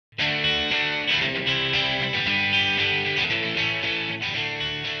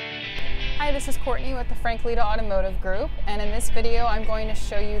Hi, this is Courtney with the Frankleta Automotive Group, and in this video I'm going to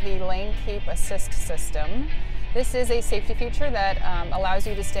show you the Lane Keep Assist system. This is a safety feature that allows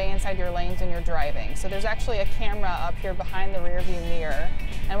you to stay inside your lanes when you're driving. So there's actually a camera up here behind the rear view mirror,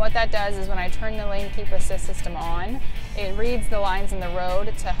 and what that does is when I turn the Lane Keep Assist system on, it reads the lines in the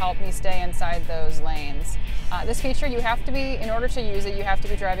road to help me stay inside those lanes. This feature, in order to use it, you have to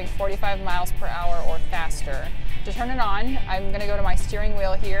be driving 45 miles per hour or faster. To turn it on, I'm going to go to my steering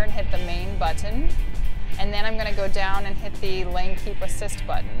wheel here and hit the main button, and then I'm going to go down and hit the Lane Keep Assist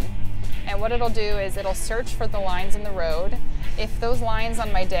button. And what it'll do is it'll search for the lines in the road. If those lines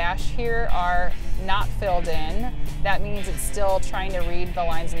on my dash here are not filled in, that means it's still trying to read the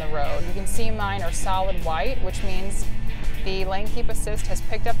lines in the road. You can see mine are solid white, which means the Lane Keep Assist has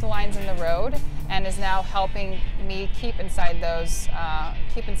picked up the lines in the road and is now helping me keep inside those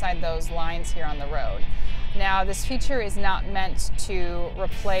lines here on the road. Now, this feature is not meant to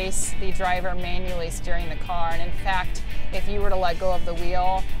replace the driver manually steering the car, and in fact, if you were to let go of the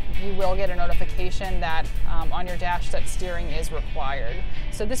wheel, you will get a notification that on your dash that steering is required.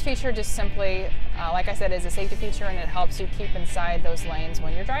 So this feature just simply, like I said, is a safety feature, and it helps you keep inside those lanes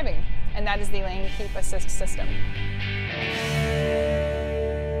when you're driving. And that is the Lane Keep Assist system.